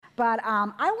But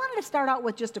I wanted to start out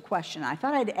with just a question. I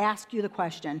thought I'd ask you the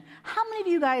question. How many of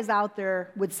you guys out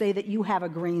there would say that you have a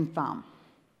green thumb?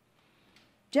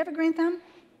 Do you have a green thumb?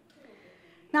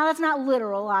 Now, that's not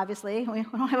literal, obviously. We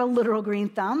don't have a literal green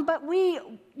thumb. But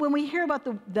when we hear about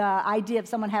the idea of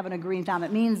someone having a green thumb,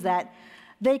 it means that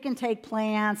they can take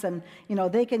plants and,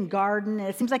 they can garden. And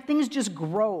it seems like things just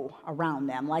grow around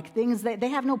them, like things they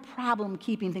have no problem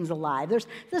keeping things alive. There's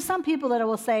some people that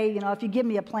will say, if you give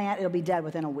me a plant, it'll be dead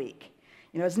within a week.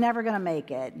 It's never going to make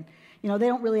it. They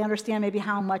don't really understand maybe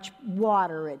how much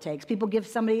water it takes. People give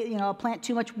somebody, a plant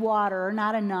too much water or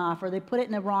not enough, or they put it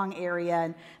in the wrong area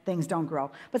and things don't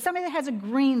grow. But somebody that has a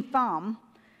green thumb,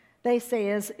 they say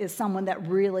is someone that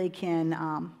really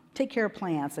can take care of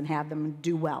plants and have them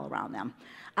do well around them.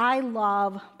 I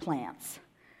love plants.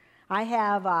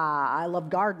 I love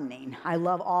gardening. I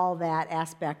love all that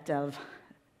aspect of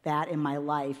that in my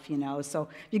life, So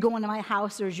if you go into my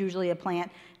house, there's usually a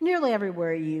plant. Nearly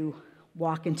everywhere you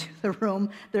walk into the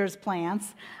room, there's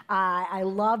plants. I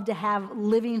love to have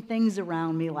living things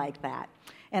around me like that.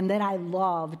 And then I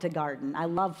love to garden. I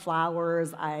love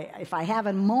flowers. If I have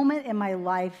a moment in my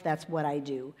life, that's what I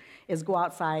do, is go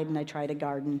outside and I try to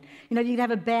garden. You can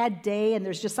have a bad day, and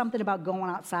there's just something about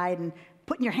going outside and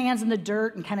putting your hands in the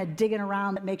dirt and kind of digging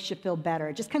around that makes you feel better.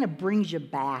 It just kind of brings you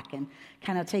back and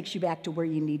kind of takes you back to where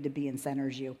you need to be and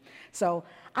centers you. So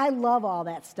I love all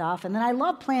that stuff. And then I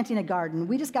love planting a garden.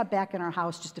 We just got back in our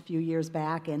house just a few years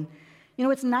back, and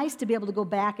it's nice to be able to go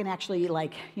back and actually,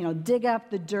 dig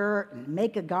up the dirt and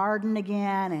make a garden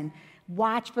again and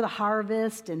watch for the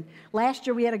harvest. And last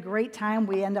year we had a great time.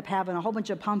 We ended up having a whole bunch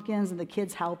of pumpkins, and the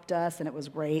kids helped us, and it was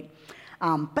great.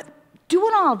 But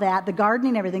doing all that, the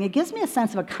gardening, everything, it gives me a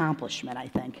sense of accomplishment, I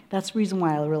think. That's the reason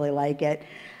why I really like it.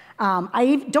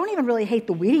 I don't even really hate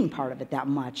the weeding part of it that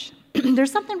much.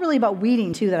 There's something really about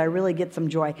weeding, too, that I really get some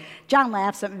joy. John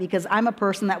laughs at me because I'm a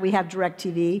person that we have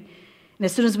DirecTV. And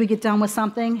as soon as we get done with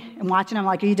something and watching, I'm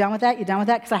like, are you done with that? You done with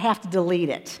that? Because I have to delete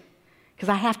it.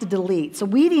 So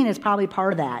weeding is probably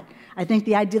part of that. I think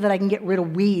the idea that I can get rid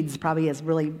of weeds probably is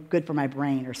really good for my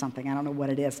brain or something. I don't know what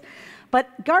it is.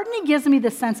 But gardening gives me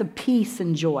this sense of peace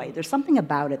and joy. There's something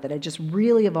about it that I just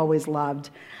really have always loved.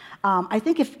 I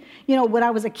think when I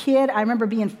was a kid, I remember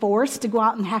being forced to go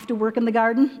out and have to work in the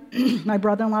garden. My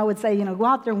brother-in-law would say, go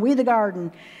out there and weed the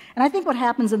garden. And I think what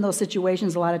happens in those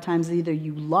situations a lot of times is either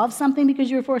you love something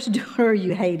because you were forced to do it or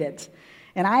you hate it.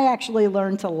 And I actually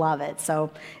learned to love it,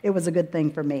 so it was a good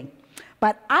thing for me.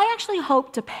 But I actually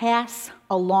hope to pass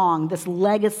along this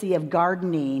legacy of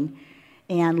gardening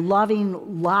and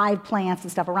loving live plants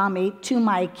and stuff around me to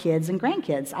my kids and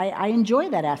grandkids. I enjoy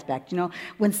that aspect.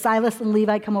 When Silas and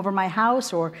Levi come over my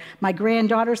house or my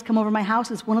granddaughters come over my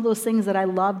house, it's one of those things that I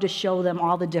love to show them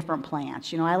all the different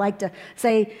plants. I like to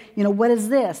say, what is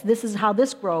this? This is how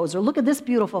this grows. Or look at this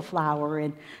beautiful flower.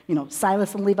 And,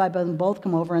 Silas and Levi both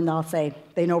come over and they'll say,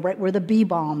 they know right where the bee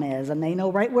balm is. And they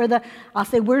know right where I'll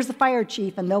say, where's the fire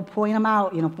chief? And they'll point them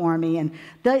out, for me. And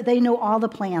they know all the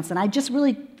plants. And I just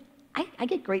really I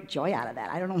get great joy out of that.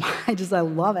 I don't know why. I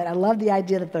love it. I love the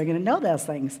idea that they're going to know those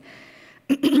things.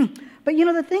 But,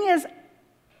 the thing is,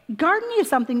 gardening is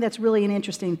something that's really an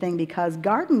interesting thing because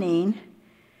gardening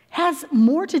has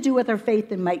more to do with our faith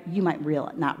than you might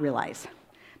not realize.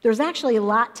 There's actually a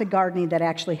lot to gardening that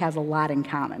actually has a lot in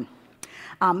common.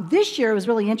 This year it was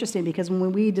really interesting because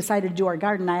when we decided to do our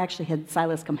garden, I actually had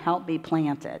Silas come help me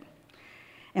plant it.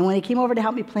 And when he came over to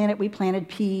help me plant it, we planted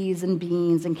peas and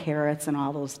beans and carrots and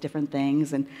all those different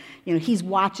things. And, he's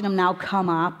watching them now come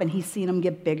up, and he's seeing them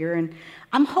get bigger. And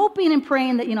I'm hoping and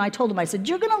praying that, I told him, I said,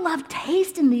 you're going to love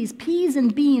tasting these peas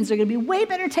and beans. They're going to be way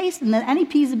better tasting than any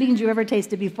peas and beans you ever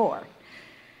tasted before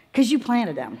because you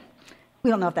planted them.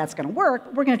 We don't know if that's going to work,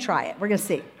 but we're going to try it. We're going to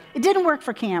see. It didn't work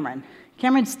for Cameron.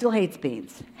 Cameron still hates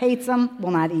beans. Hates them,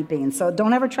 will not eat beans. So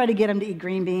don't ever try to get him to eat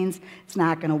green beans. It's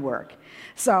not going to work.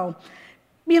 So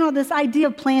this idea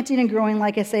of planting and growing,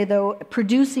 like I say, though,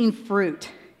 producing fruit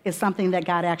is something that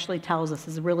God actually tells us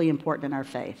is really important in our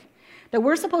faith. That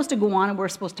we're supposed to go on and we're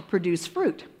supposed to produce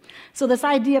fruit. So this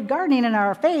idea of gardening in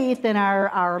our faith and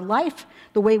our life,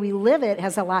 the way we live it,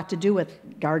 has a lot to do with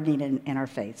gardening in our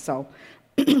faith. So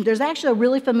there's actually a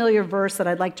really familiar verse that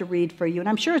I'd like to read for you, and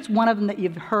I'm sure it's one of them that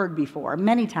you've heard before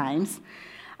many times.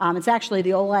 It's actually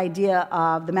the old idea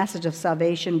of the message of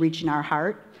salvation reaching our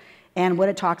heart. And what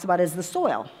it talks about is the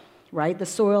soil, right? The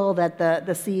soil that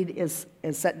the seed is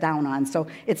set down on. So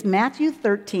it's Matthew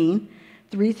 13,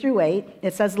 3 through 8.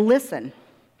 It says, listen,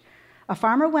 a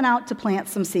farmer went out to plant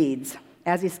some seeds.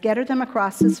 As he scattered them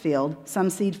across his field, some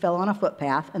seed fell on a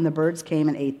footpath, and the birds came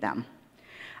and ate them.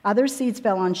 Other seeds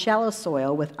fell on shallow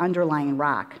soil with underlying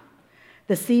rock.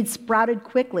 The seed sprouted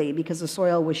quickly because the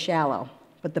soil was shallow,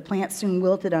 but the plant soon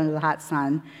wilted under the hot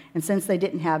sun, and since they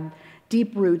didn't have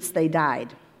deep roots, they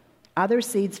died. Other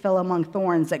seeds fell among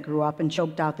thorns that grew up and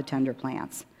choked out the tender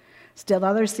plants. Still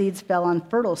other seeds fell on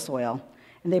fertile soil,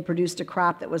 and they produced a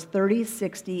crop that was 30,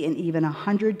 60, and even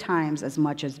 100 times as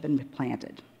much as had been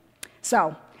planted.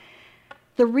 So,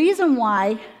 the reason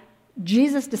why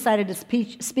Jesus decided to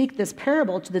speak this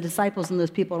parable to the disciples and those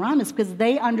people around us is because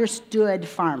they understood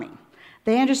farming.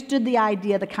 They understood the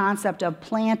idea, the concept of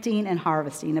planting and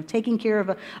harvesting, of taking care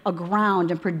of a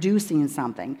ground and producing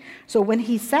something. So when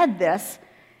he said this,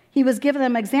 he was giving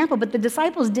them an example, but the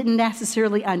disciples didn't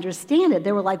necessarily understand it.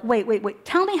 They were like, wait,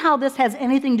 tell me how this has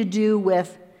anything to do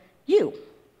with you.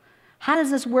 How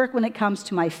does this work when it comes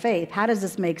to my faith? How does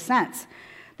this make sense?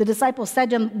 The disciples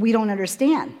said to him, we don't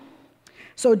understand.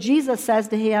 So Jesus says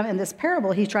to him in this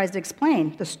parable, he tries to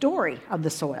explain the story of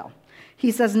the soil. He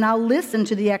says, now listen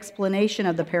to the explanation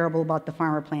of the parable about the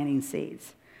farmer planting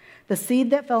seeds. The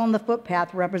seed that fell on the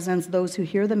footpath represents those who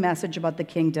hear the message about the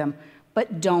kingdom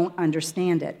but don't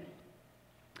understand it.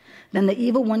 Then the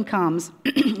evil one comes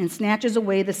and snatches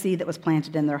away the seed that was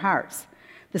planted in their hearts.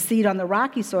 The seed on the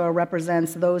rocky soil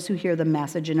represents those who hear the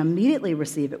message and immediately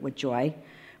receive it with joy,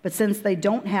 but since they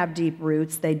don't have deep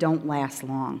roots, they don't last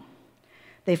long.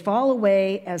 They fall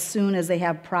away as soon as they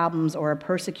have problems or are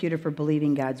persecuted for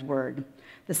believing God's word.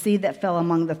 The seed that fell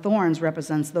among the thorns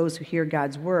represents those who hear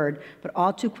God's word, but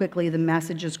all too quickly the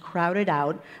message is crowded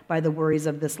out by the worries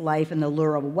of this life and the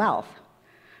lure of wealth.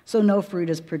 So no fruit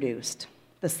is produced.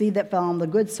 The seed that fell on the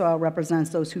good soil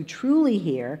represents those who truly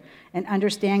hear and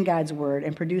understand God's word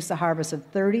and produce a harvest of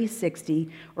 30, 60,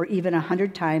 or even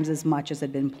 100 times as much as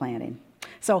had been planted.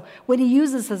 So when he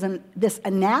uses this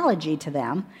analogy to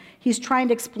them, he's trying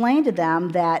to explain to them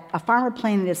that a farmer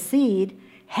planting a seed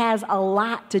has a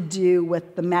lot to do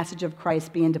with the message of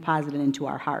Christ being deposited into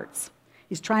our hearts.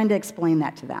 He's trying to explain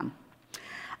that to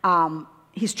them.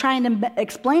 He's trying to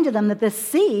explain to them that this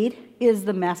seed is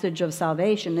the message of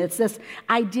salvation. It's this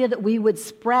idea that we would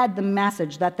spread the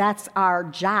message, that that's our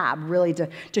job, really,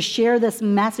 to share this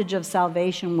message of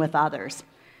salvation with others.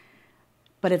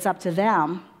 But it's up to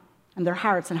them and their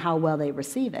hearts and how well they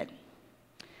receive it.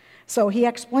 So he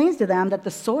explains to them that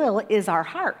the soil is our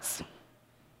hearts.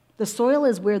 The soil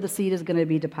is where the seed is going to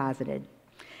be deposited.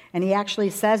 And he actually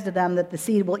says to them that the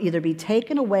seed will either be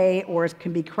taken away or it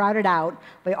can be crowded out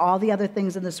by all the other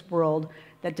things in this world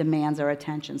that demands our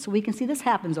attention. So we can see this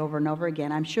happens over and over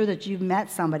again. I'm sure that you've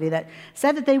met somebody that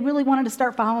said that they really wanted to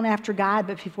start following after God,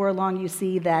 but before long you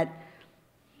see that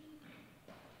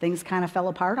things kind of fell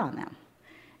apart on them.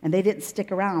 And they didn't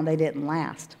stick around, they didn't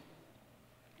last.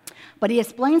 But he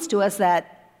explains to us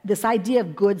that this idea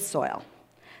of good soil,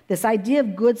 this idea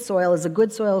of good soil is a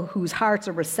good soil whose hearts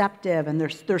are receptive and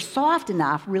they're soft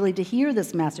enough really to hear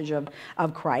this message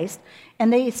of Christ,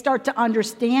 and they start to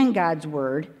understand God's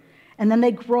word, and then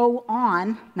they grow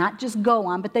on, not just go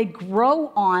on, but they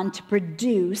grow on to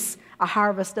produce a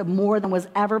harvest of more than was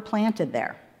ever planted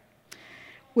there.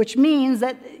 Which means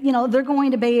that, they're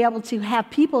going to be able to have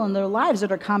people in their lives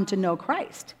that are come to know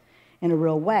Christ in a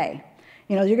real way.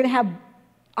 You're going to have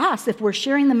us, if we're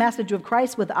sharing the message of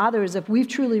Christ with others, if we've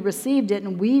truly received it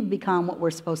and we've become what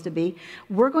we're supposed to be,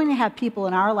 we're going to have people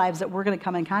in our lives that we're going to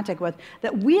come in contact with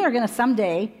that we are going to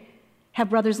someday have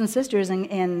brothers and sisters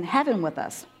in heaven with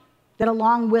us, that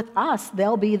along with us,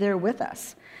 they'll be there with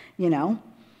us, when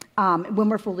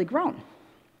we're fully grown,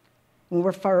 when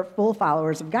we're full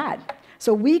followers of God.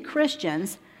 So we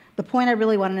Christians, the point I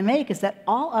really wanted to make is that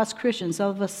all us Christians,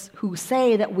 those of us who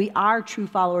say that we are true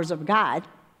followers of God,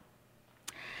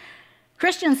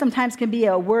 Christians sometimes can be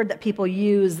a word that people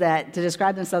use to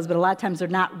describe themselves, but a lot of times they're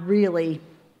not really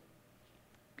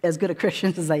as good a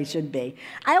Christians as they should be.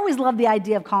 I always love the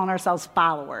idea of calling ourselves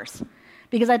followers,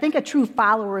 because I think a true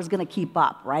follower is going to keep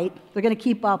up, right? They're going to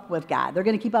keep up with God. They're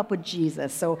going to keep up with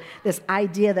Jesus. So this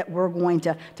idea that we're going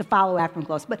to follow after him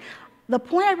close. But the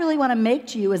point I really want to make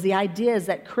to you is the idea is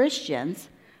that Christians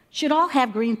should all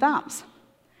have green thumbs.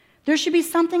 There should be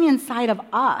something inside of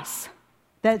us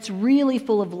that's really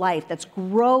full of life, that's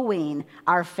growing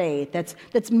our faith,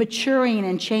 that's maturing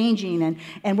and changing,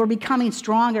 and we're becoming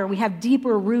stronger. We have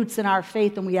deeper roots in our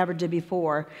faith than we ever did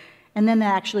before. And then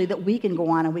actually that we can go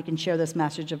on and we can share this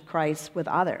message of Christ with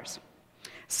others.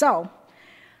 So,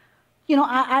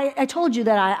 I told you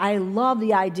that I love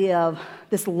the idea of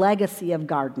this legacy of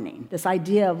gardening, this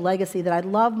idea of legacy that I'd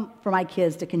love for my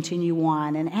kids to continue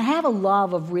on and have a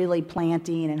love of really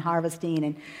planting and harvesting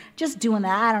and just doing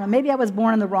that. I don't know, maybe I was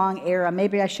born in the wrong era.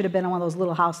 Maybe I should have been one of those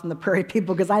little house on the prairie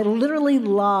people, because I literally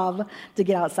love to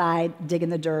get outside, dig in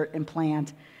the dirt, and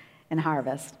plant and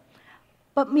harvest.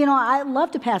 But, I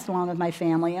love to pass along with my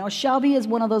family. Shelby is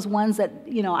one of those ones that,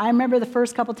 I remember the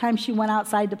first couple times she went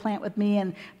outside to plant with me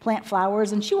and plant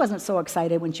flowers, and she wasn't so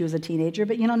excited when she was a teenager.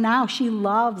 But, now she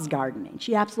loves gardening.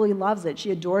 She absolutely loves it.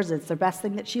 She adores it. It's the best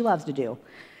thing that she loves to do.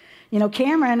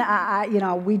 Cameron,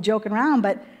 we joke around,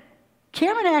 but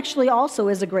Cameron actually also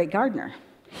is a great gardener.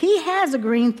 He has a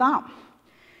green thumb.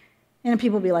 And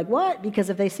people will be like, what? Because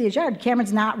if they see his yard,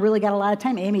 Cameron's not really got a lot of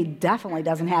time. Amy definitely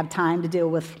doesn't have time to deal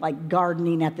with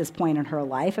gardening at this point in her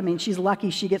life. I mean, she's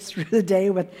lucky she gets through the day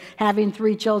with having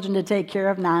 3 children to take care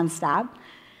of nonstop.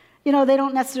 They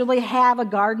don't necessarily have a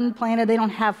garden planted. They don't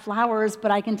have flowers,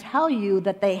 but I can tell you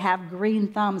that they have green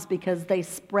thumbs because they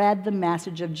spread the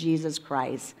message of Jesus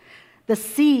Christ, the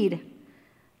seed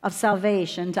of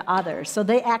salvation to others. So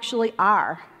they actually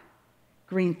are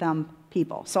green thumb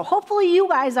people. So hopefully you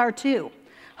guys are too.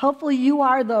 Hopefully you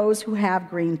are those who have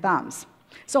green thumbs.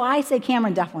 So I say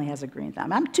Cameron definitely has a green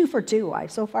thumb. I'm 2 for 2.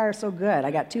 So far, so good.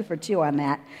 I got 2 for 2 on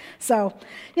that. So,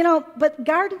 but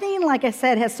gardening, like I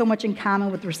said, has so much in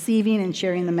common with receiving and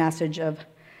sharing the message of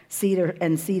seed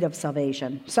of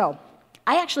salvation. So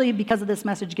I actually, because of this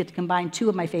message, get to combine 2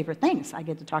 of my favorite things. I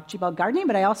get to talk to you about gardening,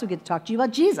 but I also get to talk to you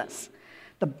about Jesus.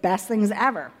 The best things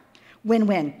ever.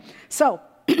 Win-win. So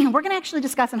we're going to actually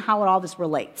discuss how all this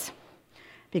relates,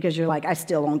 because you're like, I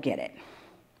still don't get it.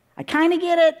 I kind of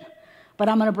get it, but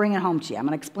I'm going to bring it home to you. I'm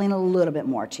going to explain a little bit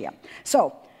more to you.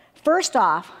 So first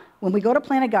off, when we go to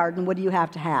plant a garden, what do you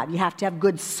have to have? You have to have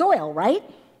good soil, right?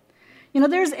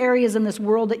 There's areas in this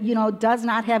world that, does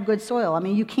not have good soil. I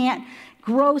mean, you can't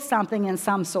grow something in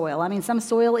some soil. I mean, some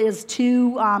soil is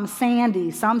too sandy.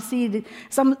 Some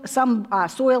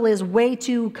soil is way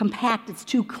too compact. It's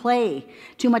too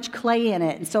much clay in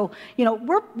it. And so,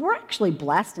 we're actually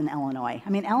blessed in Illinois. I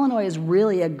mean, Illinois is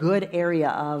really a good area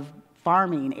of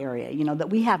farming area, that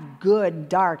we have good,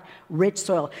 dark, rich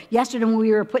soil. Yesterday when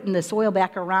we were putting the soil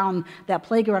back around that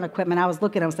playground equipment, I was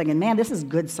thinking, man, this is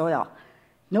good soil.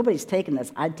 Nobody's taking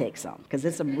this. I'd take some, because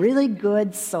it's some really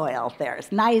good soil there.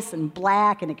 It's nice and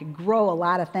black, and it can grow a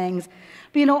lot of things.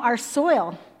 But our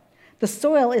soil, the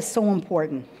soil is so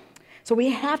important. So we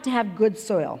have to have good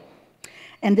soil.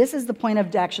 And this is the point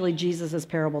of actually Jesus'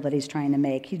 parable that he's trying to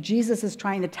make. Jesus is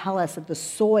trying to tell us that the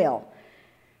soil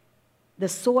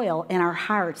in our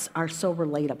hearts are so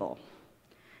relatable.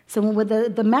 So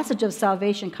when the message of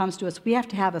salvation comes to us, we have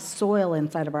to have a soil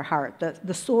inside of our heart.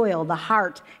 The soil, the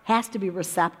heart, has to be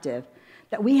receptive,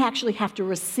 that we actually have to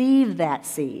receive that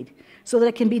seed so that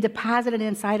it can be deposited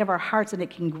inside of our hearts and it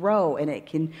can grow and it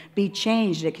can be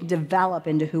changed, it can develop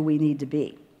into who we need to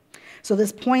be. So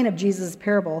this point of Jesus'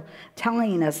 parable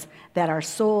telling us that our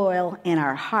soil and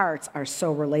our hearts are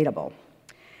so relatable.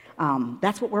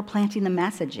 That's what we're planting the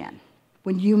message in.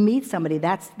 When you meet somebody,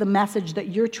 that's the message that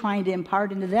you're trying to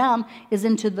impart into them, is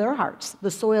into their hearts,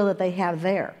 the soil that they have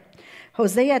there.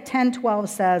 Hosea 10:12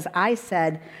 says, I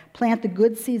said, plant the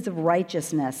good seeds of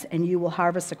righteousness, and you will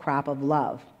harvest a crop of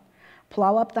love.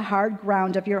 Plow up the hard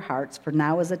ground of your hearts, for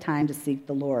now is the time to seek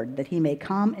the Lord, that he may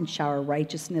come and shower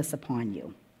righteousness upon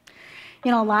you.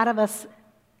 A lot of us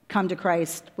come to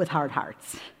Christ with hard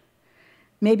hearts.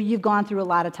 Maybe you've gone through a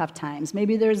lot of tough times.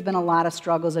 Maybe there's been a lot of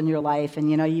struggles in your life, and,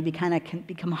 you kind of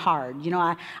become hard.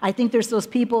 I think there's those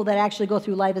people that actually go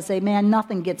through life and say, man,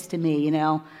 nothing gets to me,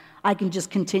 I can just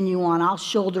continue on. I'll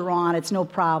shoulder on. It's no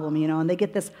problem, and they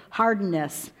get this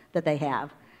hardness that they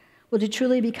have. Well, to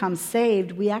truly become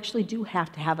saved, we actually do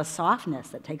have to have a softness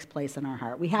that takes place in our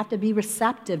heart. We have to be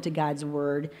receptive to God's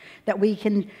word, that we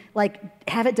can,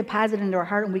 have it deposited into our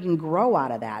heart, and we can grow out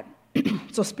of that.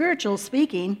 So spiritual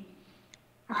speaking,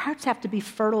 our hearts have to be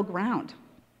fertile ground.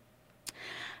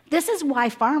 This is why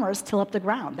farmers till up the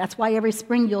ground. That's why every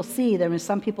spring you'll see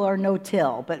some people are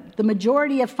no-till, but the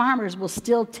majority of farmers will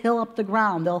still till up the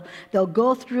ground. They'll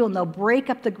go through and they'll break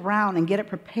up the ground and get it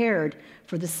prepared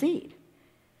for the seed.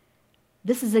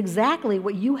 This is exactly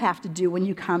what you have to do when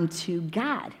you come to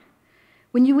God.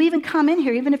 When you even come in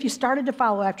here, even if you started to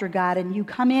follow after God and you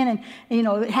come in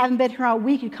and haven't been here all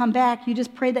week, you come back, you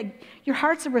just pray that your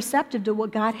hearts are receptive to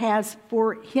what God has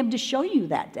for him to show you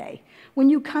that day. When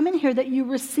you come in here, that you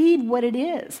receive what it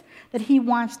is that he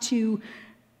wants to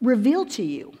reveal to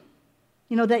you,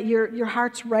 that your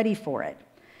heart's ready for it.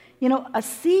 A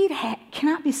seed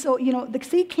cannot be so, the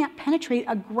seed can't penetrate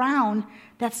a ground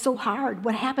that's so hard.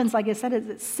 What happens, like I said, is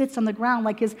it sits on the ground,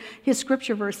 like his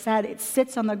scripture verse said, it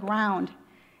sits on the ground.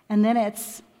 And then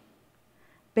it's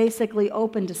basically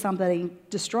open to somebody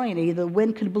destroying it. Either the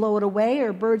wind could blow it away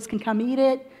or birds can come eat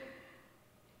it.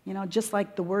 Just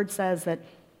like the word says that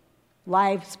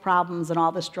life's problems and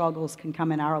all the struggles can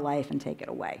come in our life and take it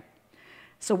away.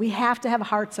 So we have to have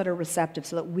hearts that are receptive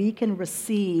so that we can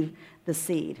receive the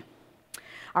seed.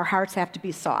 Our hearts have to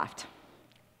be soft.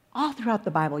 All throughout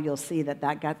the Bible, you'll see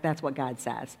that's what God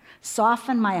says.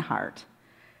 Soften my heart.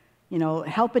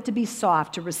 Help it to be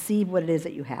soft to receive what it is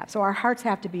that you have. So our hearts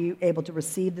have to be able to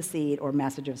receive the seed or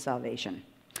message of salvation.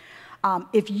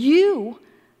 If you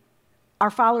are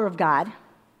a follower of God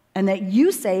and that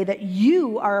you say that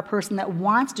you are a person that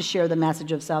wants to share the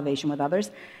message of salvation with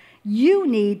others, you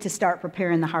need to start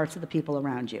preparing the hearts of the people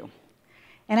around you.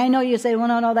 And I know you say, well,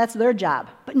 no, that's their job.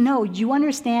 But no, you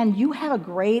understand you have a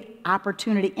great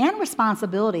opportunity and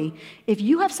responsibility. If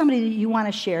you have somebody that you want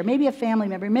to share, maybe a family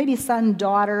member, maybe son,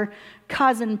 daughter,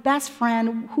 cousin, best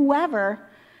friend, whoever,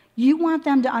 you want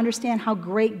them to understand how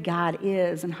great God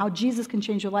is and how Jesus can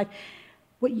change your life.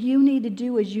 What you need to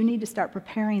do is you need to start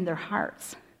preparing their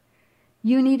hearts.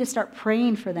 You need to start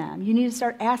praying for them. You need to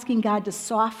start asking God to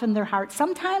soften their hearts.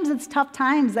 Sometimes it's tough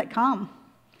times that come.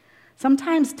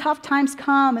 Sometimes tough times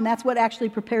come, and that's what actually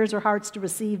prepares our hearts to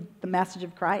receive the message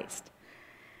of Christ.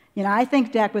 I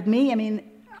think, Dak, with me,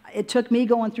 it took me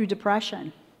going through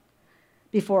depression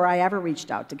before I ever reached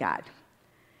out to God.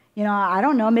 I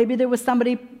don't know, maybe there was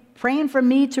somebody praying for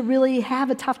me to really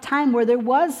have a tough time where there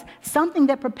was something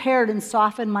that prepared and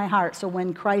softened my heart. So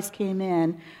when Christ came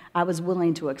in, I was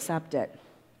willing to accept it.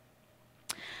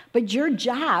 But your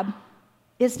job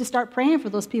is to start praying for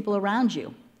those people around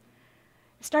you.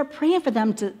 Start praying for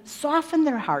them to soften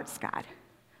their hearts, God.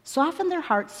 Soften their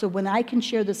hearts so when I can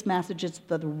share this message, it's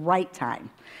the right time.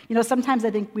 Sometimes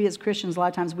I think we as Christians, a lot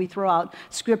of times we throw out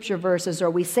scripture verses or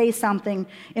we say something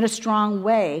in a strong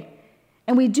way.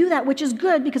 And we do that, which is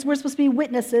good because we're supposed to be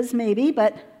witnesses, maybe.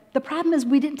 But the problem is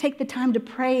we didn't take the time to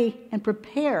pray and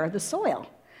prepare the soil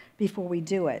before we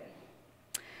do it.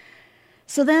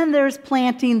 So then there's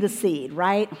planting the seed,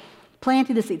 right?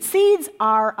 Planting the seed. Seeds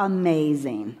are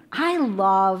amazing. I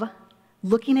love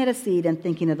looking at a seed and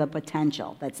thinking of the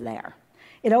potential that's there.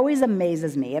 It always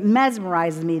amazes me. It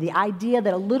mesmerizes me, the idea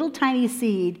that a little tiny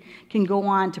seed can go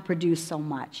on to produce so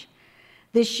much.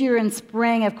 This year in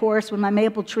spring, of course, when my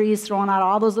maple tree is throwing out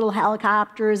all those little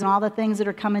helicopters and all the things that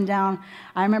are coming down,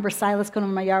 I remember Silas coming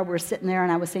in my yard. We were sitting there,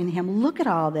 and I was saying to him, look at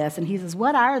all this. And he says,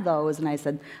 what are those? And I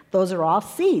said, those are all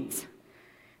seeds.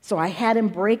 So I had him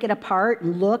break it apart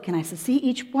and look, and I said, see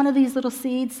each one of these little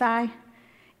seeds, Si?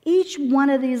 Each one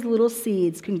of these little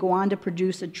seeds can go on to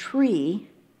produce a tree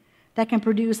that can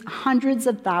produce hundreds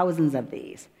of thousands of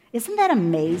these. Isn't that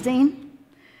amazing?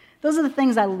 Those are the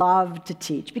things I love to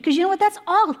teach. Because you know what? That's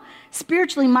all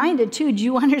spiritually minded, too. Do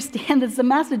you understand it's the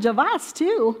message of us,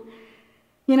 too?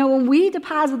 When we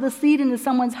deposit the seed into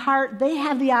someone's heart, they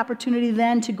have the opportunity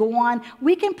then to go on.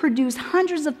 We can produce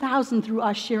hundreds of thousands through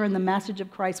us sharing the message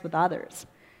of Christ with others.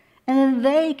 And then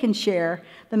they can share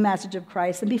the message of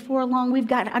Christ. And before long, we've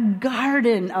got a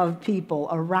garden of people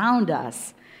around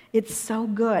us. It's so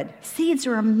good. Seeds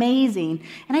are amazing.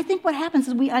 And I think what happens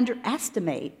is we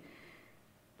underestimate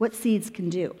what seeds can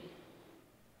do.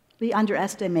 We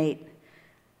underestimate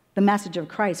the message of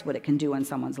Christ, what it can do in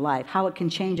someone's life, how it can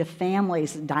change a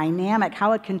family's dynamic,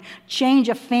 how it can change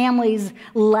a family's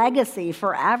legacy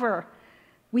forever.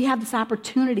 We have this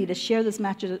opportunity to share this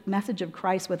message of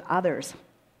Christ with others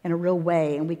in a real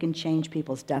way, and we can change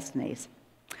people's destinies.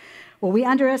 Well, we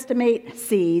underestimate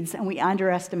seeds, and we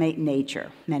underestimate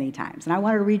nature many times. And I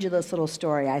wanted to read you this little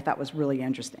story I thought was really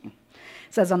interesting.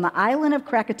 It says, on the island of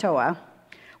Krakatoa,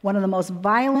 one of the most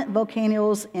violent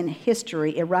volcanoes in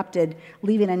history erupted,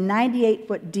 leaving a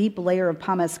 98-foot deep layer of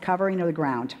pumice covering the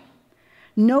ground.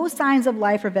 No signs of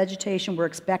life or vegetation were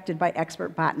expected by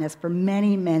expert botanists for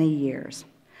many, many years.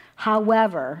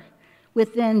 However,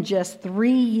 within just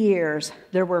 3 years,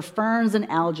 there were ferns and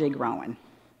algae growing.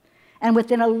 And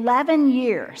within 11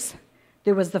 years,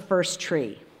 there was the first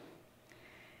tree.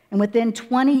 And within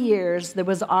 20 years, there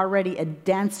was already a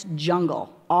dense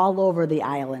jungle all over the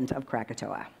island of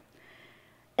Krakatoa.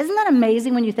 Isn't that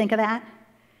amazing when you think of that?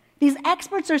 These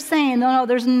experts are saying, no,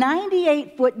 there's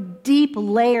 98-foot deep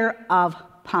layer of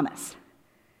pumice.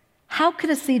 How could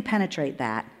a seed penetrate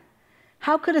that?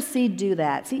 How could a seed do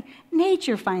that? See,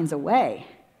 nature finds a way.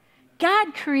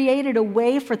 God created a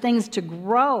way for things to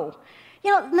grow.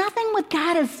 Nothing with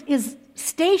God is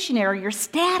stationary or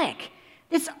static.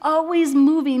 It's always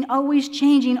moving, always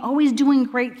changing, always doing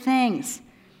great things.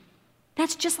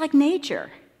 That's just like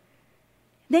nature.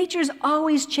 Nature's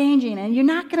always changing, and you're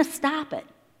not going to stop it.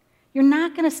 You're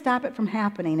not going to stop it from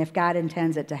happening if God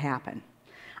intends it to happen.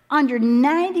 Under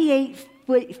 98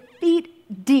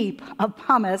 feet deep of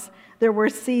pumice, there were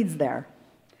seeds there.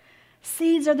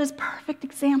 Seeds are this perfect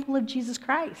example of Jesus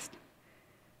Christ.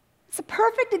 It's a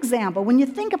perfect example. When you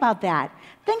think about that,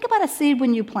 think about a seed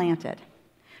when you plant it.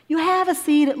 You have a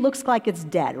seed, it looks like it's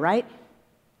dead, right?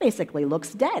 Basically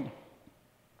looks dead.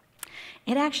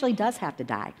 It actually does have to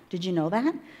die. Did you know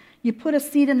that? You put a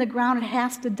seed in the ground, it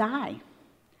has to die.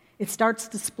 It starts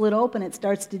to split open, it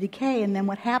starts to decay, and then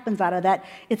what happens out of that,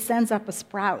 it sends up a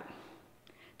sprout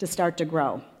to start to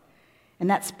grow. And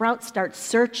that sprout starts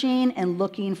searching and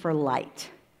looking for light,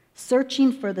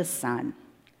 searching for the sun.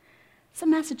 It's a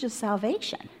message of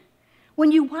salvation.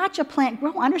 When you watch a plant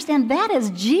grow, understand that is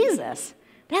Jesus.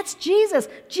 That's Jesus.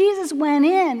 Jesus went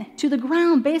in to the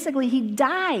ground. Basically, he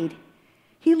died.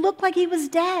 He looked like he was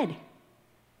dead.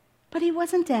 But he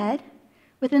wasn't dead.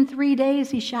 Within 3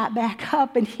 days, he shot back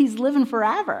up, and he's living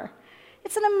forever.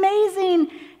 It's an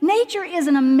amazing, nature is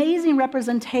an amazing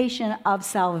representation of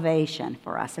salvation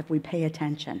for us if we pay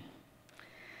attention.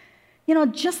 You know,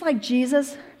 just like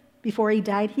Jesus, before he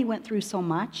died, he went through so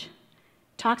much.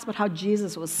 Talks about how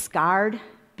Jesus was scarred,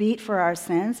 beat for our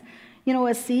sins. You know,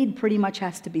 a seed pretty much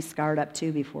has to be scarred up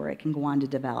too before it can go on to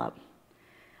develop.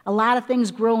 A lot of things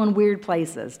grow in weird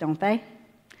places, don't they?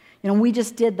 You know, we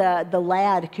just did the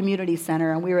LAD Community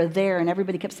Center, and we were there, and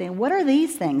everybody kept saying, what are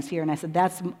these things here? And I said,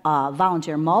 that's a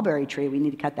volunteer mulberry tree. We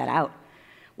need to cut that out.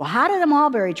 Well, how did a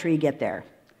mulberry tree get there?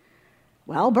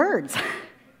 Well, birds.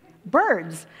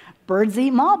 Birds. Birds eat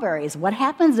mulberries. What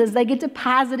happens is they get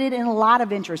deposited in a lot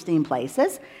of interesting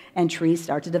places, and trees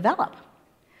start to develop.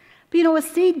 But you know, a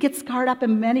seed gets scarred up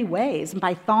in many ways,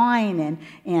 by thawing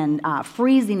and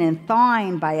freezing and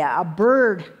thawing, by a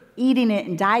bird eating it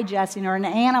and digesting, or an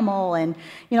animal. And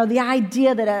you know, the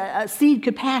idea that a seed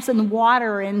could pass in the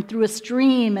water and through a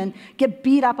stream and get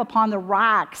beat up upon the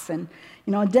rocks and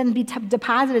you know, then be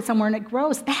deposited somewhere and it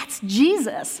grows. That's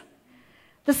Jesus.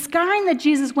 The scarring that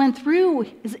Jesus went through,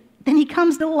 then he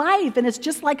comes to life, and it's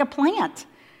just like a plant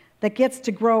that gets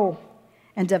to grow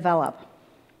and develop.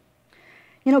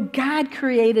 You know, God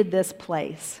created this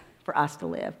place for us to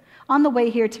live. On the way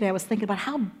here today, I was thinking about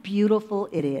how beautiful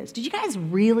it is. Did you guys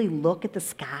really look at the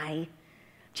sky?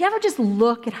 Did you ever just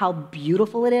look at how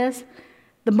beautiful it is?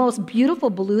 The most beautiful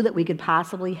blue that we could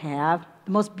possibly have,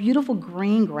 the most beautiful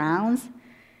green grounds.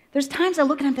 There's times I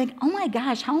look at it and think, oh my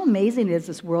gosh, how amazing is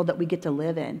this world that we get to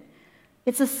live in?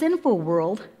 It's a sinful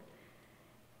world.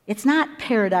 It's not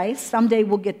paradise. Someday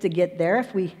we'll get there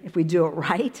if we do it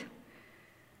right.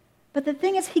 But the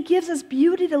thing is, he gives us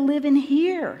beauty to live in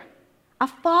here. A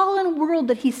fallen world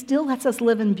that he still lets us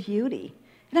live in beauty.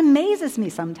 It amazes me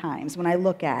sometimes when I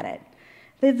look at it.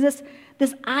 There's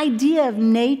this idea of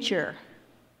nature,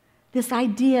 this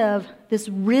idea of this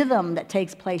rhythm that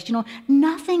takes place. You know,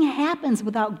 nothing happens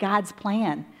without God's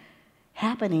plan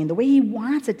happening the way he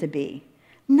wants it to be.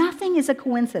 Nothing is a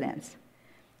coincidence.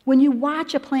 When you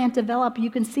watch a plant develop, you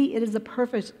can see it is a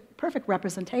perfect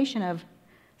representation of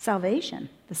salvation,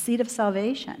 the seed of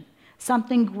salvation.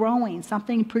 Something growing,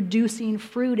 something producing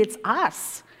fruit. It's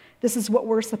us. This is what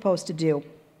we're supposed to do.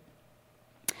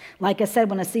 Like I said,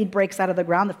 when a seed breaks out of the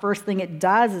ground, the first thing it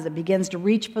does is it begins to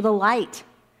reach for the light.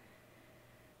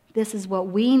 This is what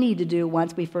we need to do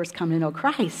once we first come to know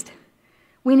Christ.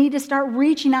 We need to start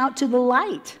reaching out to the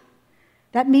light.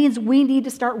 That means we need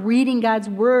to start reading God's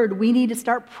word. We need to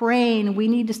start praying. We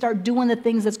need to start doing the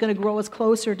things that's going to grow us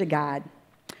closer to God.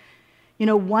 You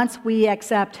know, once we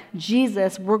accept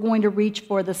Jesus, we're going to reach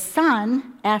for the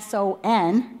sun,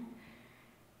 S-O-N.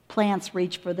 Plants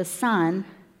reach for the sun,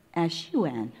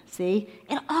 S-U-N. See?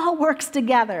 It all works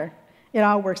together. It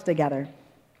all works together.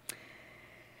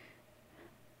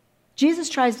 Jesus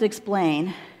tries to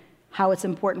explain how it's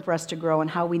important for us to grow and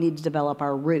how we need to develop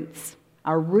our roots.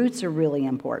 Our roots are really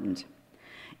important.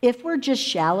 If we're just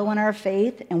shallow in our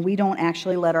faith and we don't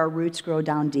actually let our roots grow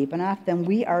down deep enough, then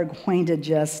we are going to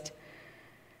just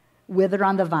wither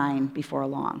on the vine before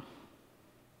long.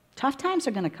 Tough times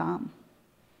are going to come.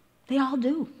 They all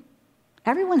do.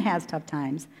 Everyone has tough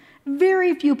times.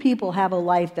 Very few people have a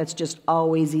life that's just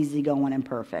always easygoing and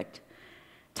perfect.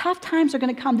 Tough times are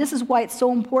going to come. This is why it's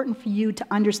so important for you to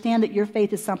understand that your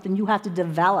faith is something you have to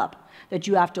develop, that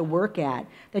you have to work at,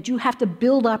 that you have to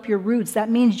build up your roots. That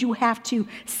means you have to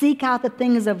seek out the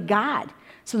things of God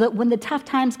so that when the tough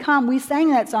times come, we sang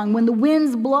that song, when the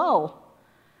winds blow,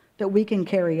 that we can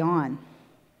carry on.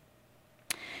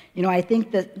 You know, I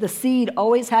think that the seed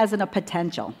always has a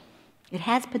potential. It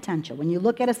has potential. When you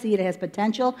look at a seed, it has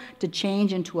potential to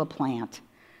change into a plant,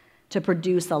 to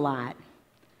produce a lot.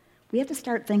 We have to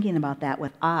start thinking about that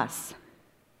with us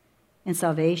in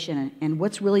salvation and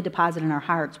what's really deposited in our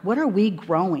hearts. What are we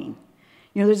growing?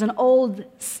 You know, there's an old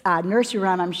nursery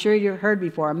rhyme I'm sure you've heard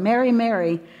before. Mary,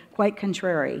 Mary, quite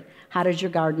contrary. How does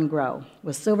your garden grow?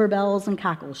 With silver bells and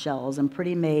cockle shells and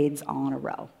pretty maids all in a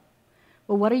row.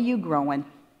 Well, what are you growing?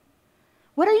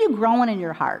 What are you growing in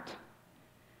your heart?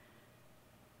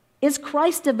 Is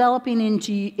Christ developing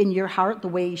in your heart the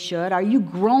way he should? Are you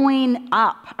growing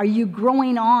up? Are you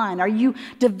growing on? Are you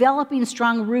developing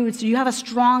strong roots? Do you have a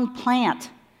strong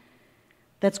plant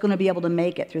that's going to be able to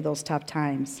make it through those tough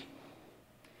times?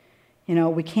 You know,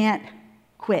 we can't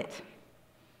quit,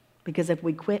 because if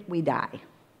we quit, we die.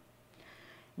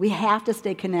 We have to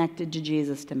stay connected to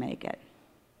Jesus to make it.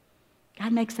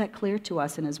 God makes that clear to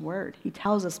us in his word. He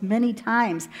tells us many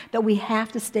times that we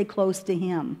have to stay close to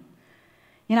him.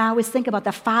 You know, I always think about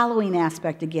the following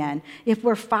aspect again. If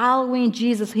we're following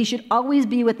Jesus, he should always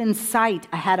be within sight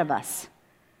ahead of us.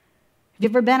 Have you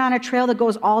ever been on a trail that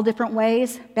goes all different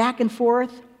ways, back and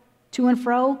forth, to and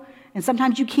fro, and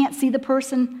sometimes you can't see the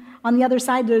person on the other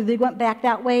side? They went back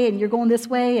that way and you're going this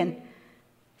way, and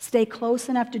stay close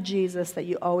enough to Jesus that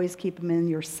you always keep him in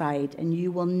your sight, and you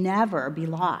will never be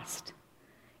lost.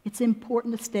 It's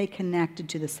important to stay connected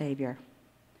to the Savior.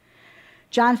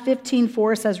 John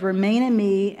 15:4 says, "Remain in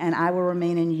me, and I will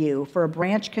remain in you. For a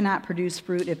branch cannot produce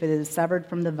fruit if it is severed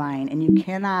from the vine, and you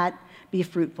cannot be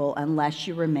fruitful unless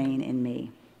you remain in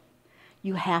me."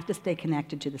 You have to stay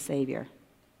connected to the Savior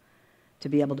to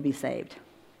be able to be saved.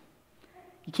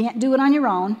 You can't do it on your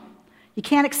own. You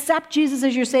can't accept Jesus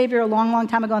as your Savior a long, long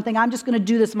time ago and think, I'm just going to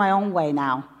do this my own way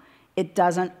now. It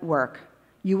doesn't work.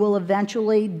 You will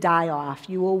eventually die off.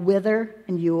 You will wither,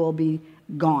 and you will be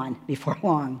gone before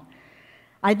long.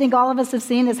 I think all of us have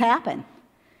seen this happen.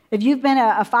 If you've been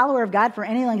a follower of God for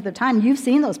any length of time, you've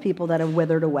seen those people that have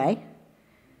withered away.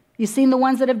 You've seen the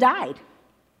ones that have died.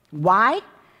 Why?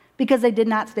 Because they did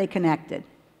not stay connected.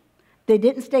 They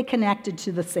didn't stay connected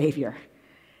to the Savior.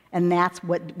 And that's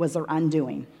what was their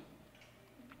undoing.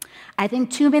 I think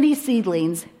too many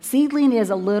seedling is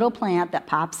a little plant that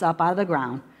pops up out of the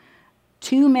ground.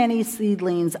 Too many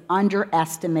seedlings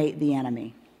underestimate the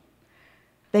enemy.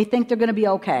 They think they're going to be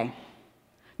okay.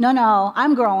 No,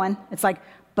 I'm growing. It's like,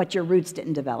 but your roots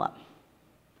didn't develop.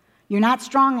 You're not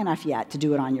strong enough yet to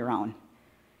do it on your own.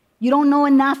 You don't know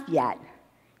enough yet.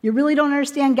 You really don't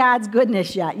understand God's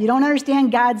goodness yet. You don't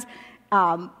understand God's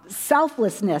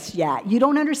selflessness yet. You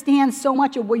don't understand so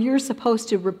much of what you're supposed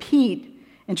to repeat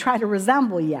and try to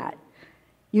resemble yet.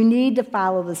 You need to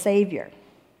follow the Savior.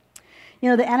 You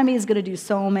know, the enemy is going to do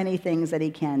so many things that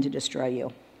he can to destroy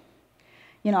you.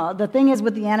 You know, the thing is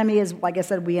with the enemy is, like I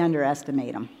said, we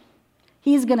underestimate him.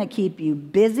 He's going to keep you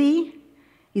busy.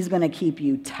 He's going to keep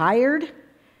you tired.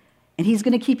 And he's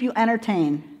going to keep you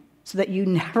entertained so that you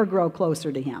never grow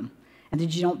closer to him and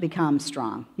that you don't become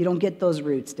strong. You don't get those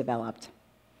roots developed.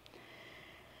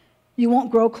 You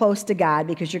won't grow close to God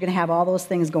because you're going to have all those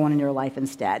things going in your life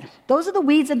instead. Those are the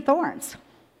weeds and thorns.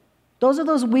 Those are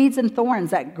those weeds and thorns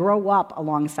that grow up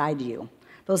alongside you.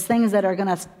 Those things that are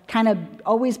going to kind of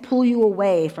always pull you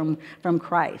away from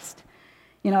Christ.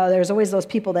 You know, there's always those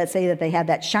people that say that they have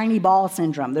that shiny ball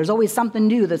syndrome. There's always something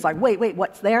new that's like, wait,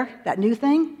 what's there? That new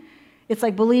thing? It's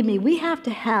like, believe me, we have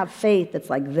to have faith that's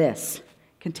like this,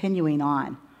 continuing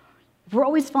on. If we're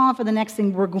always falling for the next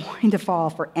thing, we're going to fall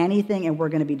for anything and we're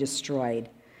going to be destroyed.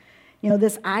 You know,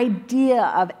 this idea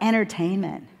of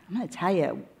entertainment, I'm going to tell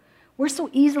you, we're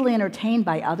so easily entertained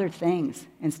by other things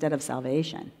instead of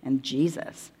salvation and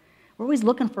Jesus. We're always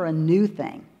looking for a new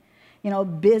thing. You know,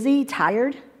 busy,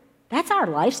 tired, that's our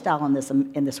lifestyle in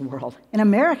this world, in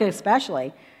America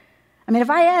especially. I mean, if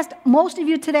I asked most of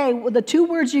you today, the two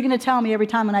words you're going to tell me every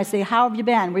time when I say, how have you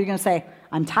been? Were you going to say,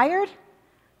 I'm tired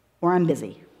or I'm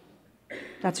busy?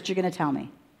 That's what you're going to tell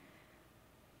me.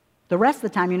 The rest of the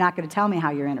time, you're not going to tell me how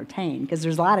you're entertained, because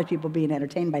there's a lot of people being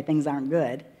entertained by things that aren't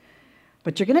good.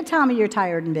 But you're going to tell me you're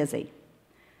tired and busy.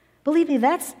 Believe me,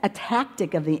 that's a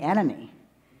tactic of the enemy.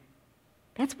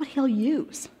 That's what he'll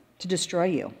use to destroy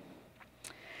you.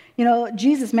 You know,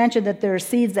 Jesus mentioned that there are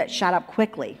seeds that shot up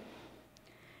quickly.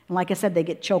 And like I said, they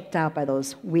get choked out by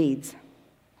those weeds.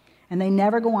 And they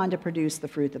never go on to produce the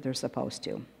fruit that they're supposed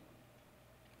to.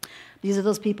 These are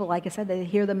those people, like I said, they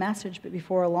hear the message, but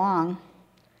before long,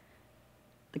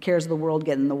 the cares of the world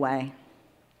get in the way.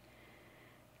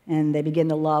 And they begin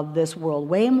to love this world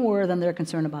way more than they're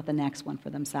concerned about the next one for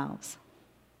themselves.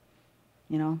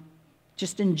 You know,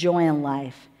 just enjoying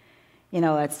life. You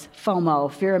know, it's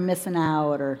FOMO, fear of missing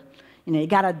out, or, you know, you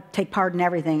got to take part in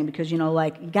everything because, you know,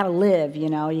 like, you got to live, you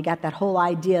know. You got that whole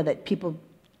idea that people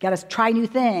got to try new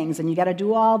things and you got to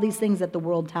do all these things that the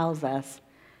world tells us.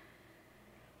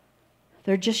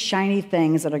 They're just shiny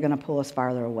things that are going to pull us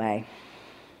farther away.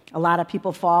 A lot of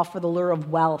people fall for the lure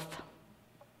of wealth.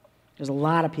 There's a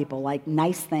lot of people like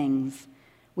nice things.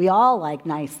 We all like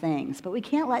nice things, but we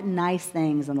can't let nice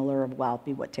things and the lure of wealth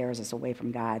be what tears us away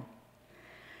from God.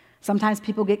 Sometimes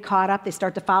people get caught up. They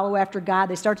start to follow after God.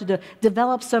 They start to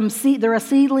develop some seed. They're a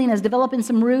seedling is developing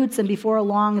some roots, and before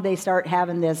long, they start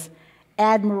having this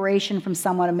admiration from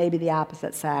someone of maybe the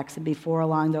opposite sex. And before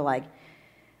long, they're like,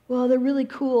 well, they're really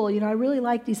cool. I really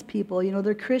like these people.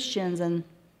 They're Christians. And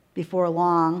before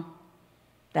long,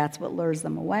 that's what lures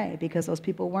them away, because those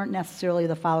people weren't necessarily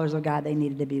the followers of God they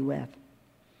needed to be with.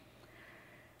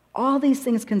 All these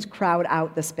things can crowd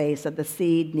out the space that the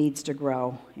seed needs to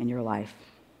grow in your life.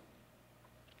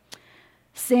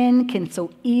 Sin can so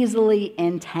easily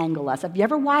entangle us. Have you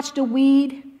ever watched a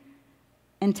weed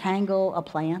entangle a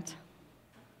plant?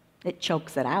 It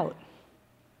chokes it out.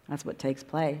 That's what takes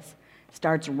place. It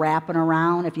starts wrapping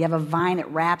around. If you have a vine, it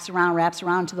wraps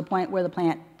around to the point where the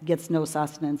plant gets no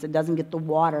sustenance. It doesn't get the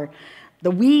water.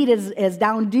 The weed is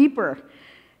down deeper.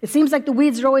 It seems like the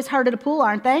weeds are always harder to pull,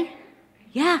 aren't they?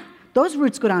 Yeah, those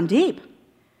roots go down deep.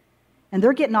 And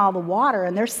they're getting all the water,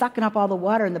 and they're sucking up all the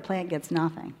water, and the plant gets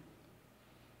nothing.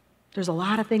 There's a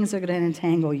lot of things that are going to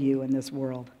entangle you in this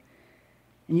world.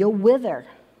 And you'll wither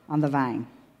on the vine,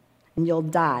 and you'll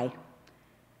die,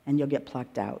 and you'll get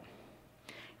plucked out.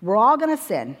 We're all going to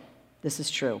sin. This is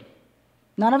true.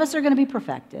 None of us are going to be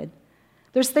perfected.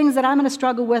 There's things that I'm going to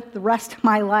struggle with the rest of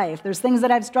my life. There's things that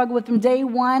I've struggled with from day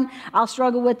one, I'll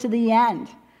struggle with to the end.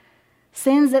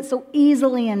 Sins that so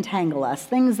easily entangle us,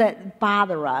 things that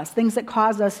bother us, things that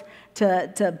cause us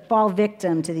to fall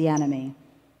victim to the enemy.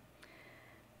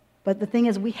 But the thing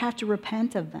is, we have to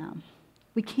repent of them.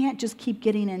 We can't just keep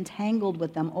getting entangled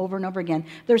with them over and over again.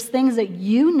 There's things that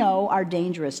you know are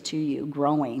dangerous to you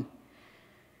growing.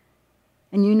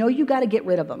 And you know you got to get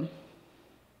rid of them.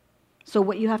 So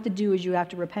what you have to do is you have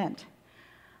to repent.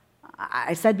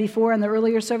 I said before in the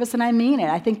earlier service, and I mean it,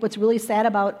 I think what's really sad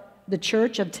about the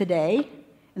church of today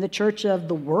and the church of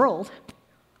the world,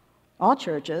 all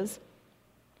churches,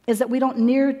 is that we don't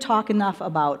near talk enough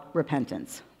about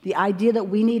repentance. The idea that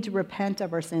we need to repent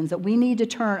of our sins, that we need to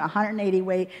turn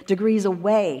 180 degrees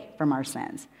away from our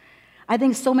sins. I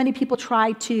think so many people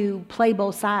try to play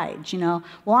both sides, Well,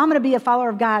 I'm going to be a follower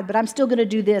of God, but I'm still going to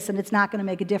do this, and it's not going to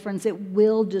make a difference. It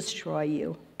will destroy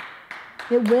you.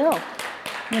 It will,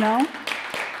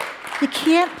 You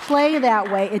can't play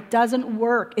that way. It doesn't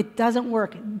work. It doesn't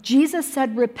work. Jesus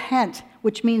said repent,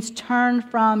 which means turn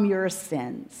from your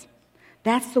sins.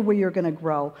 That's the way you're going to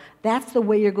grow. That's the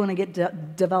way you're going to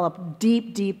develop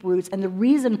deep, deep roots. And the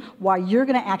reason why you're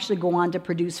going to actually go on to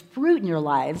produce fruit in your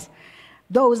lives,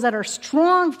 those that are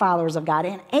strong followers of God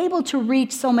and able to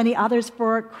reach so many others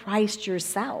for Christ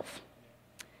yourself.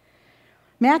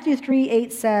 Matthew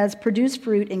 3:8 says, produce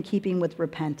fruit in keeping with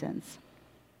repentance.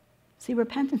 See,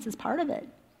 repentance is part of it.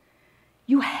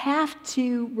 You have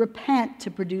to repent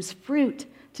to produce fruit,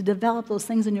 to develop those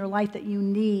things in your life that you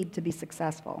need to be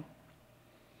successful.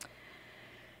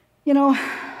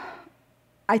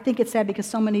 I think it's sad because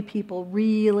so many people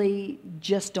really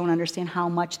just don't understand how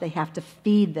much they have to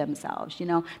feed themselves.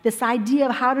 This idea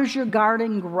of how does your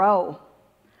garden grow? Have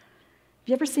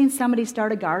you ever seen somebody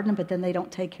start a garden, but then they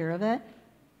don't take care of it?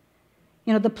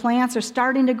 The plants are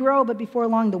starting to grow, but before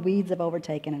long, the weeds have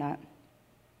overtaken it up.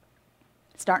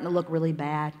 It's starting to look really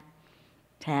bad,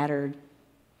 tattered,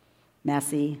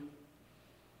 messy.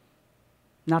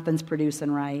 Nothing's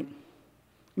producing right.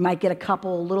 You might get a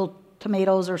couple little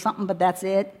tomatoes or something, but that's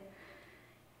it.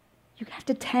 You have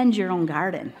to tend your own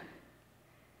garden.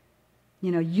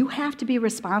 You have to be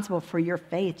responsible for your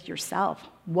faith yourself.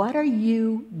 What are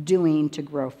you doing to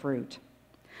grow fruit?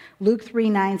 Luke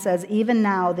 3:9 says, even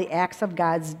now the axe of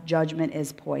God's judgment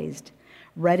is poised,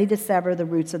 ready to sever the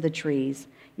roots of the trees.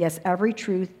 Yes, every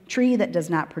tree that does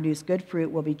not produce good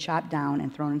fruit will be chopped down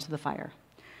and thrown into the fire.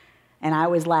 And I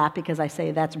always laugh because I say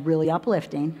that's really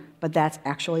uplifting, but that's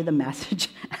actually the message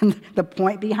and the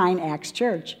point behind Axe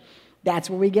Church. That's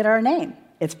where we get our name.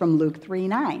 It's from Luke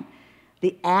 3:9.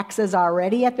 The axe is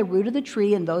already at the root of the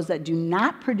tree, and those that do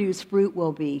not produce fruit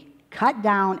will be cut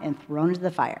down and thrown into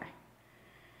the fire.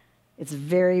 It's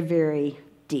very, very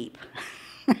deep,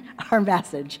 our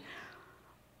message.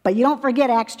 But you don't forget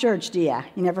Axe Church, do you?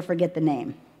 You never forget the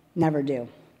name. Never do.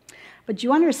 But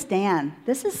you understand,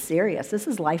 this is serious. This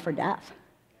is life or death.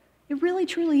 It really,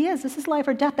 truly is. This is life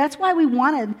or death. That's why we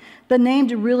wanted the name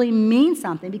to really mean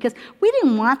something, because we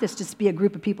didn't want this just to be a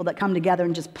group of people that come together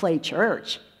and just play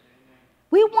church.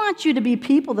 We want you to be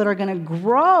people that are going to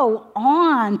grow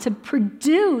on to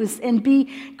produce and be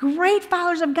great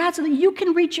followers of God so that you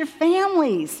can reach your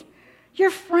families,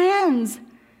 your friends.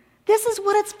 This is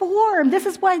what it's for. This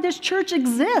is why this church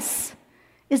exists,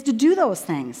 is to do those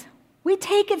things. We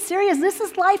take it serious. This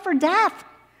is life or death.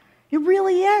 It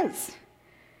really is.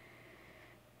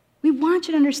 We want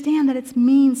you to understand that it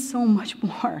means so much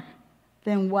more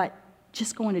than what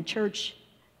just going to church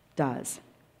does.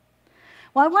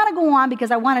 Well, I want to go on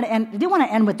because I didn't want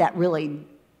to end with that really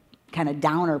kind of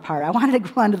downer part. I wanted to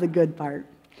go on to the good part.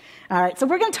 All right, so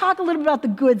we're going to talk a little bit about the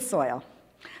good soil.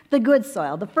 The good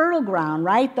soil, the fertile ground,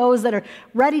 right? Those that are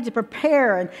ready to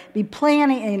prepare and be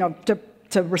planting,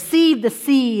 to receive the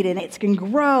seed, and it can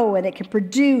grow and it can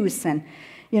produce. And,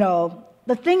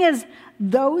 the thing is,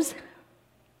 those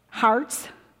hearts,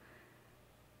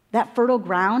 that fertile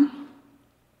ground,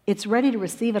 it's ready to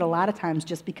receive it a lot of times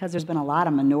just because there's been a lot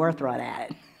of manure thrown at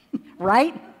it,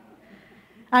 right?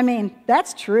 I mean,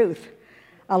 that's truth.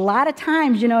 A lot of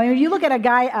times, you look at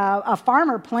a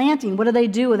farmer planting, what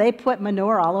do? They put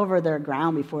manure all over their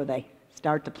ground before they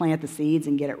start to plant the seeds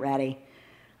and get it ready.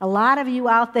 A lot of you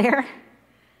out there,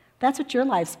 that's what your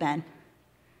life's been.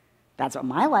 That's what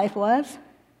my life was.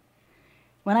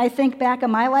 When I think back on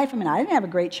my life, I didn't have a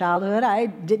great childhood. I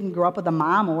didn't grow up with a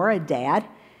mom or a dad.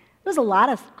 There was a lot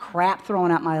of crap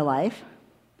thrown at my life.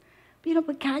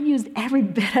 But God used every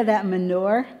bit of that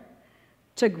manure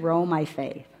to grow my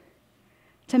faith,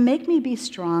 to make me be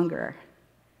stronger.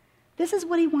 This is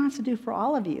what he wants to do for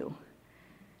all of you.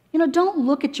 Don't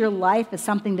look at your life as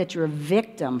something that you're a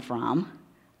victim from.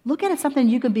 Look at it as something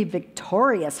you can be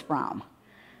victorious from.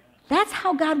 That's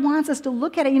how God wants us to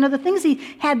look at it. The things he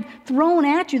had thrown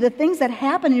at you, the things that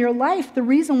happen in your life, the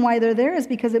reason why they're there is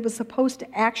because it was supposed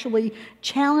to actually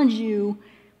challenge you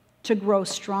to grow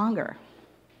stronger,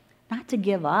 not to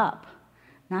give up,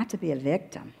 not to be a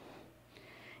victim.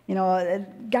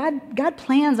 God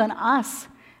plans on us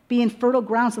being fertile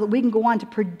ground so that we can go on to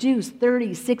produce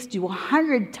 30, 60,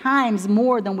 100 times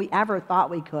more than we ever thought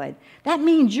we could. That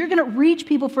means you're going to reach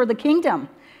people for the kingdom.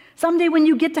 Someday when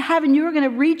you get to heaven, you're going to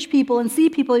reach people and see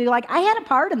people. You're like, I had a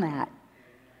part in that.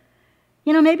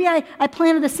 Maybe I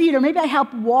planted the seed, or maybe I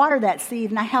helped water that seed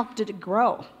and I helped it to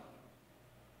grow.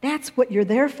 That's what you're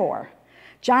there for.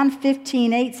 John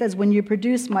 15:8 says, when you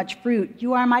produce much fruit,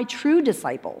 you are my true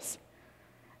disciples.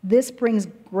 This brings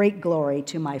great glory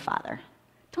to my Father.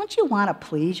 Don't you want to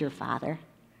please your Father?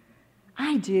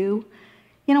 I do.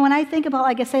 When I think about,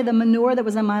 like I say, the manure that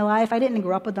was in my life, I didn't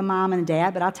grow up with a mom and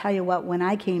dad, but I'll tell you what, when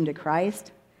I came to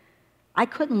Christ, I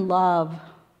couldn't love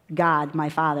God, my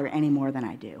Father, any more than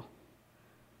I do.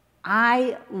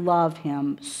 I love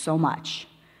him so much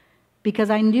because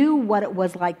I knew what it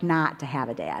was like not to have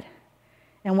a dad.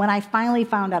 And when I finally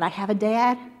found out I have a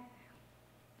dad,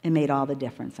 it made all the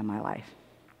difference in my life.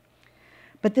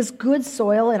 But this good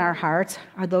soil in our hearts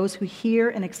are those who hear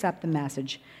and accept the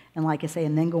message, and like I say,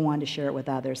 and then go on to share it with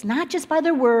others, not just by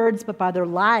their words, but by their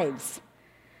lives.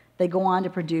 They go on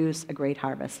to produce a great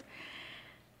harvest.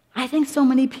 I think so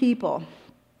many people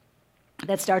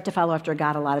that start to follow after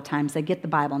God, a lot of times, they get the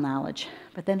Bible knowledge,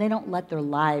 but then they don't let their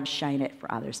lives shine it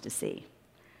for others to see.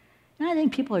 And I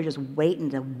think people are just waiting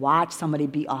to watch somebody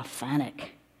be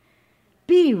authentic,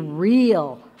 be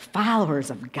real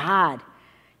followers of God.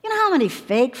 You know how many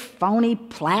fake, phony,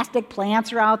 plastic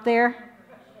plants are out there?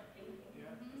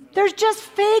 There's just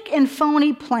fake and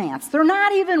phony plants. They're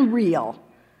not even real.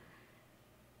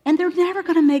 And they're never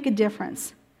going to make a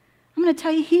difference. I'm going to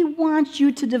tell you, he wants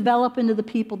you to develop into the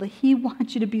people that he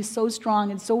wants you to be so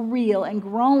strong and so real and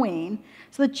growing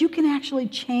so that you can actually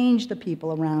change the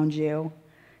people around you.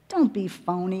 Don't be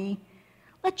phony.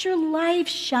 Let your life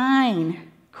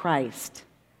shine Christ.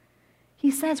 He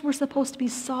says we're supposed to be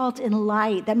salt and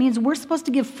light. That means we're supposed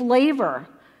to give flavor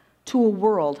to a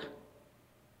world.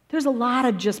 There's a lot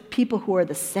of just people who are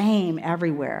the same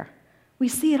everywhere. We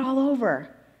see it all over.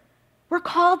 We're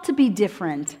called to be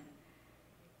different.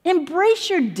 Embrace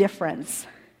your difference.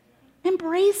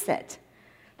 Embrace it.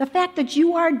 The fact that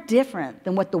you are different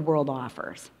than what the world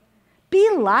offers. Be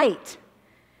light.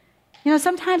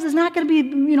 Sometimes it's not going to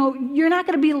be, you're not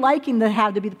going to be liking to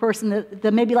have to be the person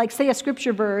that maybe say a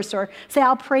scripture verse or say,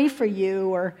 I'll pray for you,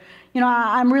 or,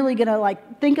 I'm really going to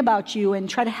think about you and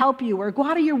try to help you, or go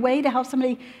out of your way to help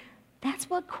somebody. That's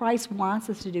what Christ wants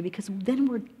us to do, because then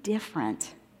we're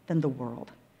different than the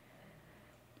world.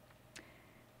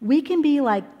 We can be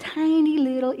like tiny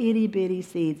little itty-bitty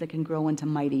seeds that can grow into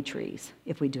mighty trees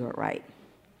if we do it right.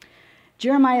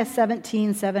 Jeremiah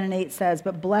 17:7-8 says,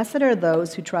 but blessed are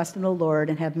those who trust in the Lord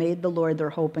and have made the Lord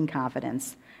their hope and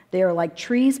confidence. They are like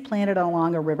trees planted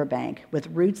along a riverbank with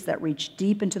roots that reach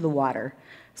deep into the water.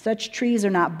 Such trees are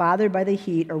not bothered by the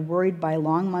heat or worried by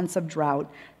long months of drought.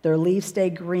 Their leaves stay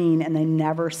green and they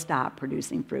never stop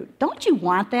producing fruit. Don't you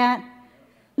want that?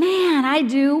 Man, I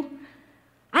do.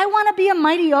 I want to be a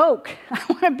mighty oak. I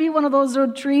want to be one of those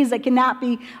old trees that cannot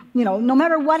be, no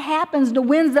matter what happens, the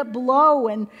winds that blow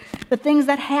and the things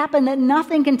that happen, that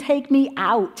nothing can take me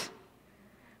out.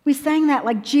 We sang that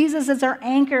like Jesus is our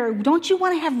anchor. Don't you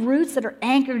want to have roots that are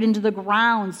anchored into the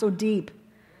ground so deep?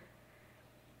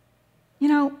 You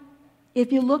know,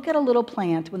 if you look at a little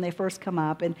plant when they first come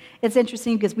up, and it's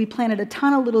interesting because we planted a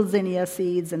ton of little zinnia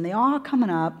seeds and they all coming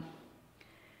up.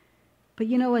 But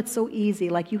you know, it's so easy,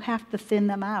 like you have to thin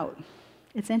them out.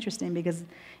 It's interesting because,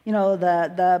 you know,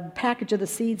 the package of the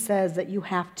seed says that you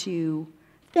have to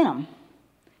thin them.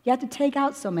 You have to take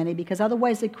out so many because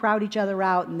otherwise they crowd each other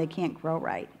out and they can't grow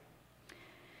right.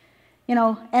 You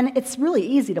know, and it's really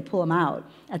easy to pull them out.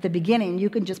 At the beginning, you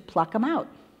can just pluck them out.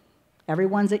 Every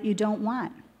ones that you don't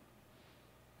want.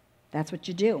 That's what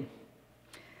you do.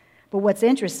 But what's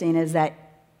interesting is that,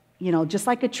 you know, just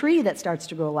like a tree that starts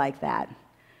to grow like that,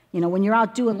 you know, when you're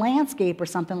out doing landscape or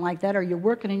something like that, or you're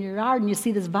working in your yard and you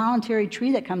see this voluntary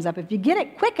tree that comes up, if you get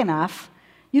it quick enough,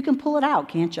 you can pull it out,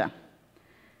 can't you?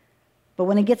 But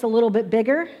when it gets a little bit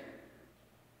bigger, it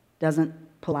doesn't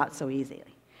pull out so easily.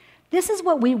 This is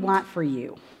what we want for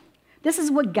you. This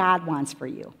is what God wants for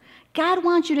you. God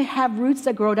wants you to have roots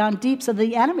that grow down deep so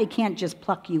the enemy can't just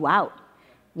pluck you out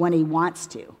when he wants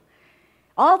to.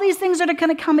 All these things that are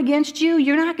going to come against you,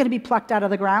 you're not going to be plucked out of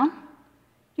the ground.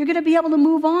 You're going to be able to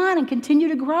move on and continue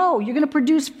to grow. You're going to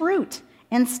produce fruit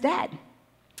instead.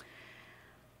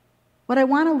 What I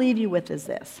want to leave you with is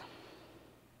this.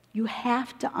 You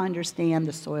have to understand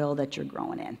the soil that you're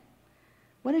growing in.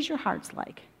 What is your heart's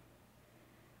like?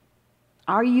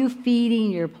 Are you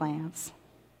feeding your plants?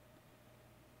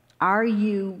 Are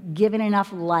you giving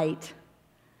enough light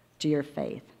to your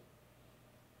faith?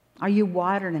 Are you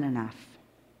watering it enough?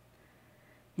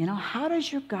 You know, how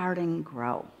does your garden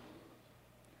grow?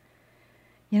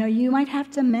 You know, you might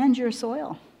have to mend your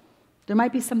soil. There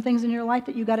might be some things in your life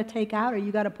that you got to take out or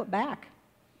you got to put back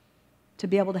to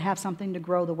be able to have something to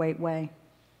grow the right way.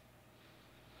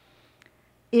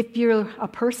 If you're a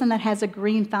person that has a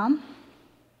green thumb,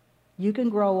 you can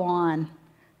grow on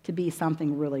to be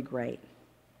something really great.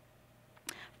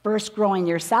 First growing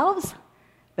yourselves,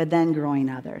 but then growing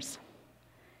others.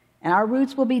 And our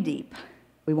roots will be deep.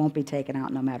 We won't be taken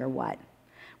out no matter what.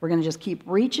 We're going to just keep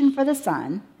reaching for the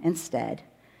sun instead,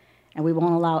 and we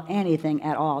won't allow anything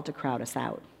at all to crowd us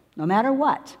out. No matter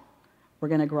what, we're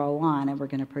going to grow on and we're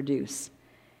going to produce.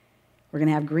 We're going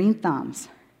to have green thumbs,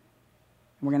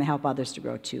 and we're going to help others to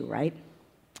grow too, right?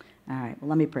 All right, well,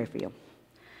 let me pray for you.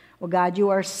 Well, God, you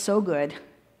are so good,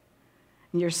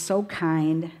 and you're so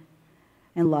kind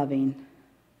and loving,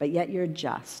 but yet you're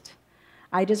just.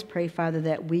 I just pray, Father,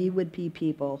 that we would be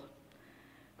people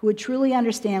who would truly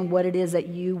understand what it is that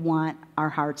you want our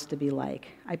hearts to be like.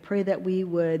 I pray that we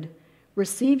would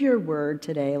receive your word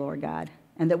today, Lord God,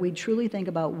 and that we truly think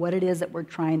about what it is that we're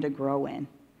trying to grow in.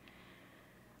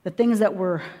 The things that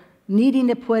we're needing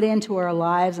to put into our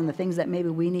lives and the things that maybe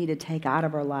we need to take out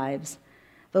of our lives.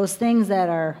 Those things that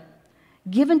are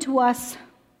given to us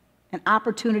an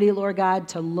opportunity, Lord God,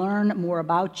 to learn more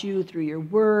about you through your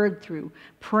word, through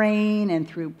praying and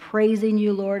through praising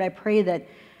you, Lord. I pray that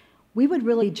we would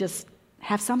really just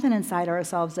have something inside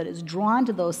ourselves that is drawn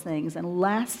to those things and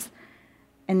less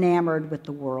enamored with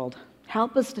the world.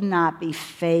 Help us to not be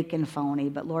fake and phony,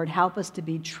 but Lord, help us to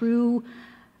be true,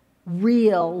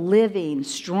 real, living,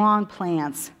 strong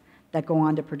plants that go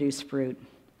on to produce fruit.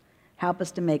 Help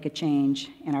us to make a change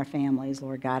in our families,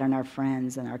 Lord God, and our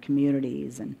friends and our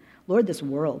communities and, Lord, this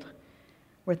world.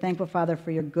 We're thankful, Father, for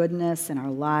your goodness in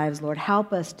our lives. Lord,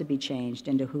 help us to be changed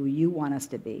into who you want us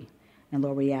to be. And,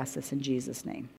 Lord, we ask this in Jesus' name.